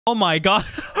Oh my god.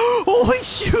 Holy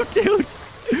shoot, dude.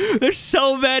 There's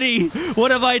so many.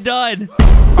 What have I done?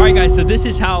 All right, guys, so this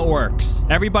is how it works.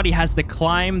 Everybody has to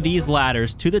climb these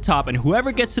ladders to the top, and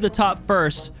whoever gets to the top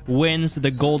first wins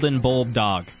the golden bulb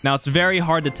dog. Now, it's very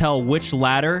hard to tell which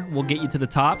ladder will get you to the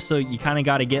top, so you kind of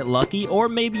got to get lucky, or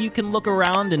maybe you can look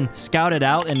around and scout it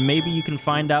out, and maybe you can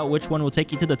find out which one will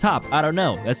take you to the top. I don't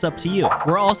know. That's up to you.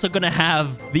 We're also going to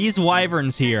have these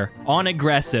wyverns here on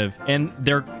aggressive, and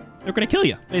they're going to kill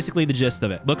you. Basically, the gist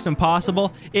of it. Looks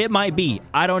impossible. It might be.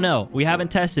 I don't know. We haven't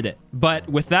tested it. But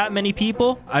with that many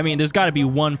people, I mean, there's got to be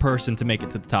one person to make it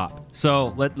to the top.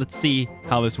 So let's see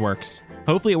how this works.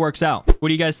 Hopefully it works out. What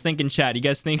do you guys think in chat? You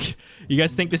guys think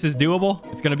this is doable?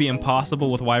 It's going to be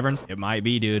impossible with wyverns? It might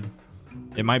be, dude.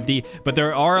 It might be, but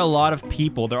there are a lot of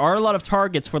people. There are a lot of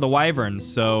targets for the wyverns,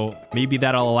 so maybe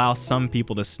that'll allow some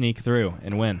people to sneak through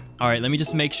and win. All right, let me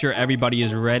just make sure everybody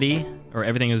is ready, or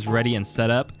everything is ready and set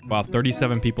up. Wow,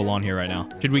 37 people on here right now.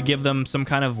 Should we give them some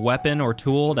kind of weapon or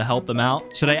tool to help them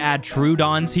out? Should I add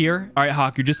Trudons here? All right,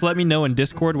 Haku, just let me know in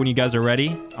Discord when you guys are ready.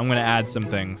 I'm going to add some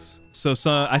things. So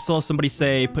I saw somebody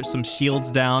say put some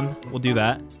shields down. We'll do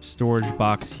that. Storage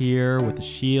box here with the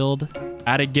shield.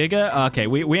 Add a giga? Okay,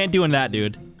 we ain't doing that,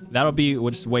 dude. That'll be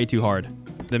just way too hard.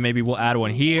 Then maybe we'll add one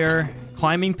here.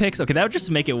 Climbing picks. Okay, that would just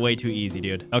make it way too easy,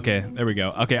 dude. Okay, there we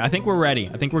go. Okay, I think we're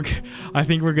ready. I think we're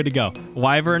good to go.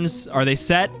 Wyverns, are they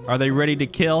set? Are they ready to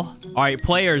kill? All right,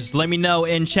 players, let me know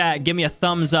in chat. Give me a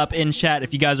thumbs up in chat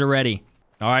if you guys are ready.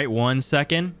 All right, 1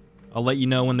 second. I'll let you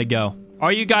know when they go.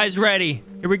 Are you guys ready?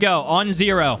 Here we go. On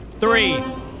 0. 3,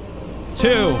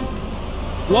 2,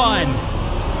 1,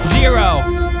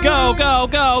 0. Go, go,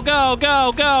 go, go,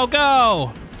 go, go,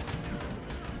 go.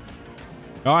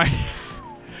 All right.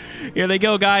 Here they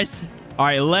go, guys. All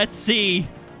right, let's see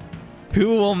who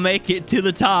will make it to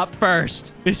the top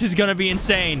first. This is going to be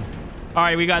insane. All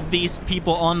right, we got these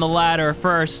people on the ladder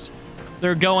first.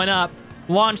 They're going up.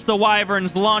 Launch the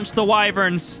wyverns. Launch the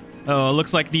wyverns. Oh, it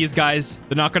looks like these guys,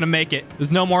 they're not going to make it.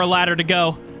 There's no more ladder to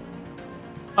go.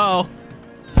 Uh-oh.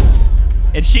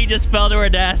 And she just fell to her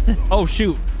death. Oh,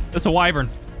 shoot. That's a wyvern.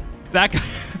 That guy.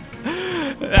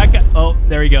 That guy. Oh,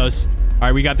 there he goes. All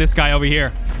right, we got this guy over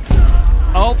here.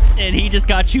 Oh, and he just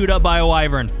got chewed up by a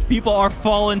wyvern. People are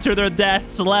falling to their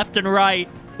deaths left and right.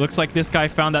 Looks like this guy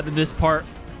found out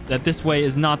that this way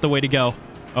is not the way to go.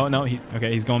 Oh, no.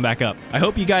 Okay, he's going back up. I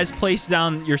hope you guys place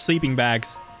down your sleeping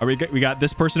bags. We got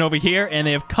this person over here, and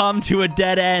they have come to a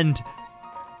dead end.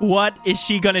 What is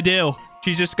she going to do?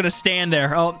 She's just going to stand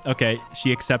there. Oh, okay.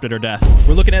 She accepted her death.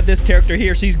 We're looking at this character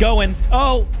here. She's going.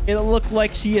 Oh, it looks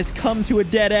like she has come to a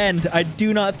dead end. I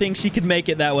do not think she could make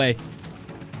it that way.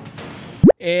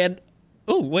 And,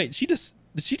 oh, wait. Did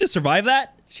she just survive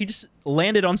that? She just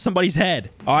landed on somebody's head.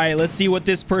 All right, let's see what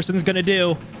this person's going to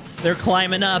do. They're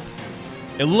climbing up.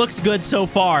 It looks good so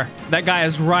far. That guy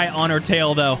is right on her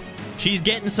tail, though. She's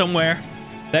getting somewhere.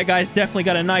 That guy's definitely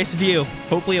got a nice view.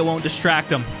 Hopefully it won't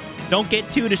distract him. Don't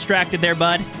get too distracted there,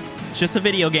 bud. It's just a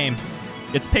video game.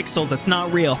 It's pixels. It's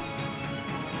not real.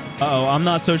 Uh-oh. I'm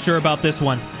not so sure about this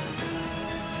one.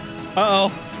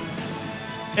 Uh-oh.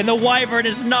 And the wyvern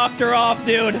has knocked her off,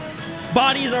 dude.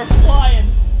 Bodies are flying.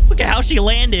 Look at how she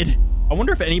landed. I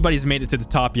wonder if anybody's made it to the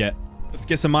top yet. Let's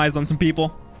get some eyes on some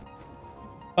people.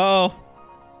 Uh-oh.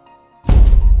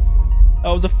 That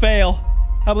was a fail.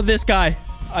 How about this guy?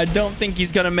 I don't think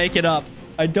he's going to make it up.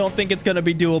 I don't think it's going to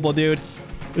be doable, dude.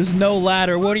 There's no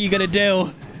ladder. What are you going to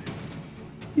do?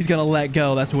 He's going to let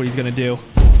go. That's what he's going to do.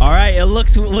 All right. It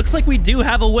looks like we do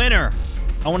have a winner.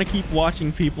 I want to keep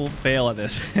watching people fail at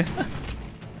this.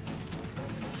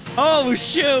 Oh,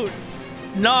 shoot.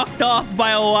 Knocked off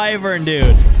by a wyvern,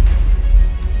 dude.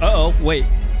 Uh-oh. Wait.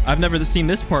 I've never seen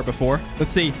this part before.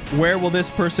 Let's see. Where will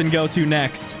this person go to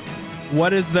next?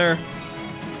 What is their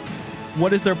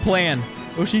plan?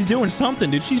 Oh, she's doing something,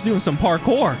 dude. She's doing some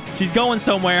parkour. She's going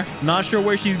somewhere. Not sure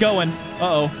where she's going.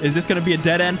 Uh-oh. Is this going to be a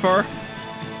dead end for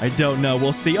her? I don't know.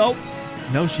 We'll see. Oh,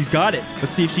 no, she's got it.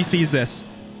 Let's see if she sees this.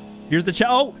 Here's the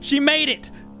oh, she made it.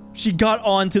 She got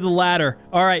onto the ladder.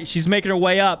 All right, she's making her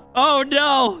way up. Oh,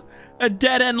 no. A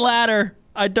dead end ladder.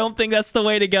 I don't think that's the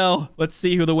way to go. Let's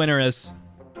see who the winner is.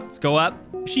 Let's go up.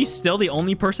 She's still the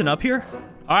only person up here?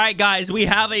 All right, guys, we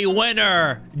have a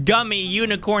winner. Gummy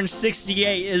Unicorn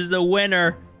 68 is the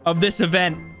winner of this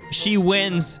event. She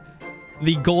wins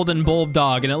the golden bulb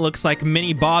dog, and it looks like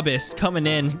Mini Bobbis coming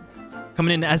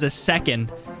in as a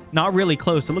second. Not really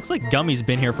close. It looks like Gummy's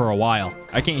been here for a while.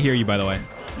 I can't hear you, by the way.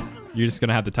 You're just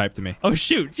gonna have to type to me. Oh,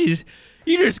 shoot.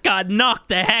 You just got knocked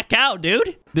the heck out,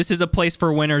 dude. This is a place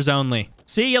for winners only.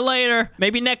 See you later.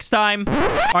 Maybe next time. All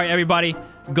right, everybody.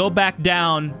 go back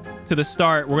down to the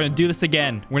start. We're going to do this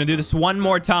again. We're going to do this one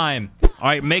more time. All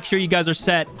right, make sure you guys are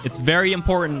set. It's very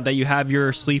important that you have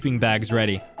your sleeping bags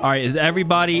ready. All right, is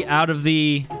everybody out of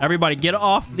the... Everybody, get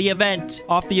off the event.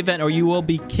 Off the event, or you will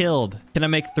be killed. Can I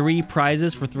make 3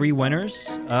 prizes for 3 winners?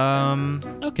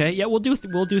 Okay, yeah, we'll do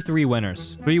 3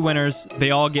 winners. 3 winners. They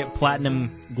all get platinum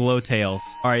glow tails.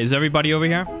 All right, is everybody over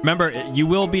here? Remember, you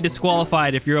will be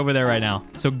disqualified if you're over there right now.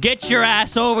 So get your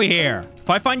ass over here. If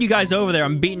I find you guys over there,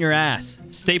 I'm beating your ass.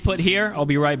 Stay put here. I'll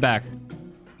be right back.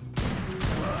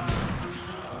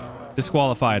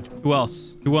 Disqualified. Who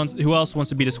else? Who else wants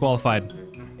to be disqualified?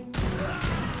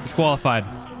 Disqualified.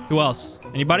 Who else?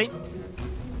 Anybody?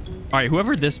 All right,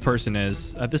 whoever this person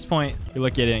is, at this point, you're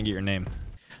lucky I didn't get your name.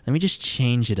 Let me just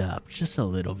change it up just a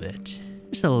little bit.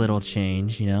 Just a little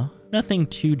change, you know? Nothing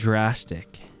too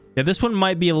drastic. Yeah, this one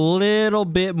might be a little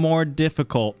bit more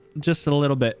difficult. Just a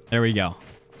little bit. There we go.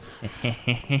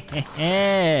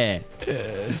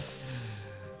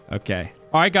 Okay.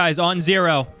 All right, guys, on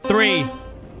 0, 3,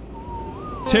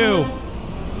 2,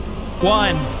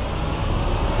 1,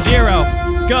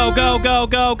 0. Go, go, go,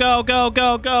 go, go, go,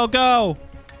 go, go, go.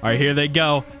 All right, here they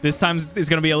go. This time it's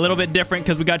going to be a little bit different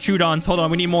because we got Trudons. Hold on,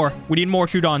 we need more. We need more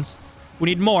Trudons. We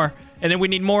need more. And then we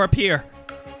need more up here.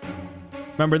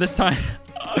 Remember, this time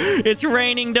it's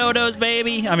raining dodos,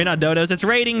 baby. I mean, not dodos. It's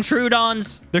raining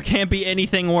Trudons. There can't be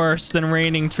anything worse than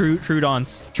raining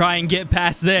Trudons. Try and get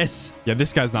past this. Yeah,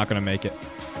 this guy's not going to make it.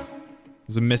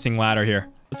 There's a missing ladder here.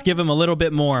 Let's give him a little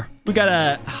bit more. We got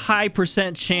a high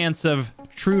 % chance of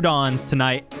Trudons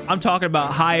tonight. I'm talking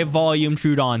about high volume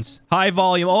Trudons. High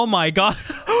volume. Oh my god.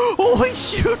 Holy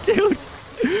shoot, dude.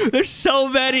 There's so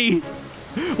many.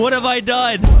 What have I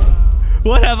done?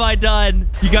 What have I done?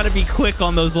 You got to be quick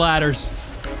on those ladders.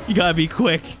 You got to be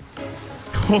quick.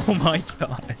 Oh my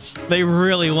gosh. They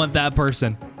really want that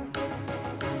person.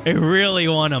 They really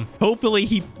want him. Hopefully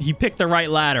he picked the right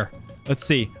ladder. Let's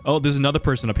see. Oh, there's another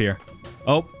person up here.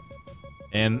 Oh,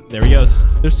 and there he goes.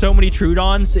 There's so many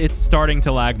Trudons, it's starting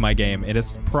to lag my game, and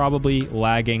it's probably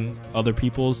lagging other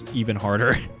people's even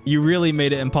harder. You really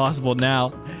made it impossible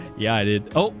now. Yeah, I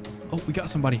did. Oh, we got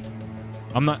somebody.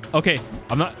 I'm not... Okay,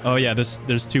 I'm not... Oh, yeah,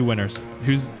 there's 2 winners.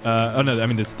 Who's... Oh, no, I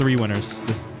mean, there's 3 winners.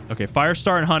 Okay,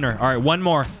 Firestar and Hunter. All right, one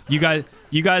more. You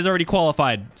guys already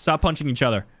qualified. Stop punching each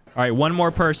other. All right, one more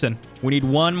person. We need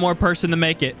one more person to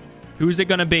make it. Who's it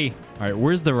gonna be? All right,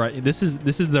 where's the right... This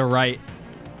is the right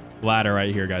ladder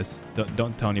right here, guys.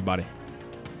 Don't tell anybody.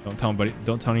 Don't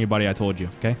tell anybody I told you,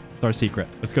 okay? It's our secret.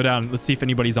 Let's go down. Let's see if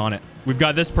anybody's on it. We've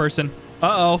got this person.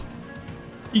 Uh-oh.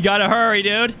 You gotta hurry,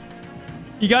 dude.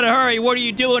 You gotta hurry. What are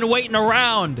you doing waiting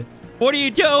around? What are you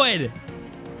doing?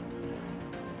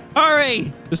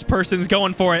 Hurry. This person's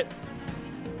going for it.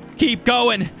 Keep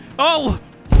going. Oh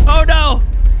no.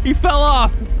 He fell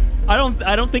off. I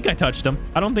don't think I touched him.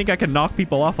 I don't think I can knock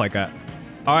people off like that.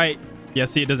 All right. Yeah,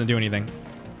 see, it doesn't do anything.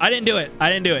 I didn't do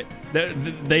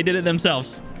it. They did it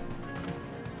themselves.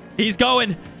 He's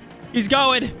going. He's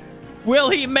going. Will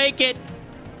he make it?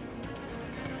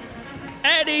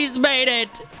 And he's made it.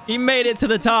 He made it to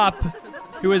the top.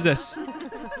 Who is this?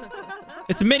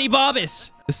 It's Mini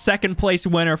Bobbis, the 2nd place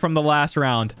winner from the last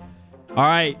round. All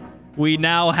right. We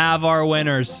now have our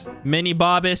winners. Mini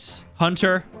Bobbis,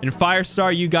 Hunter, and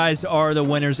Firestar. You guys are the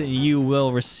winners, and you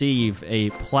will receive a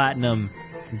platinum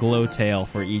glow tail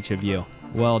for each of you.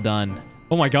 Well done.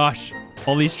 Oh my gosh.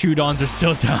 All these Trudons are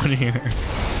still down here.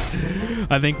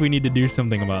 I think we need to do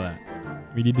something about that.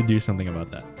 We need to do something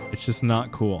about that. It's just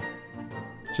not cool.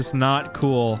 It's just not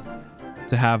cool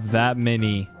to have that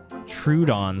many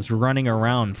Trudons running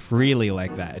around freely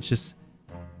like that. It's just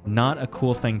not a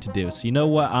cool thing to do. So you know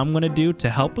what I'm going to do to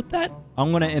help with that?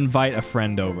 I'm going to invite a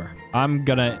friend over. I'm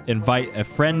going to invite a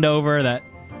friend over that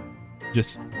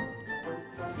just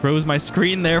froze my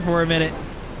screen there for a minute.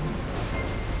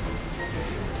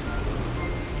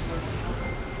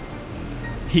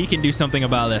 He can do something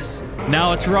about this.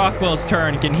 Now it's Rockwell's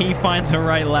turn. Can he find the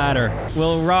right ladder?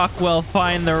 Will Rockwell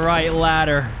find the right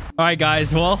ladder? All right,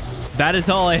 guys. Well, that is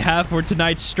all I have for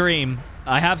tonight's stream.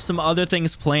 I have some other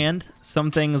things planned.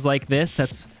 Some things like this.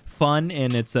 That's fun,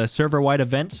 and it's a server-wide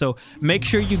event. So make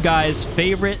sure you guys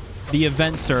favorite the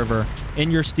event server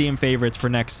in your Steam favorites for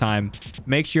next time.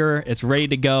 Make sure it's ready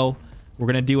to go. We're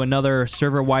going to do another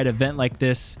server-wide event like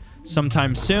this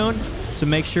sometime soon. So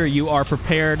make sure you are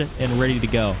prepared and ready to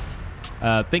go.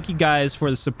 Thank you guys for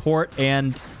the support,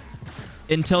 and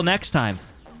until next time,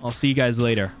 I'll see you guys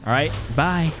later. All right,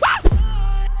 bye.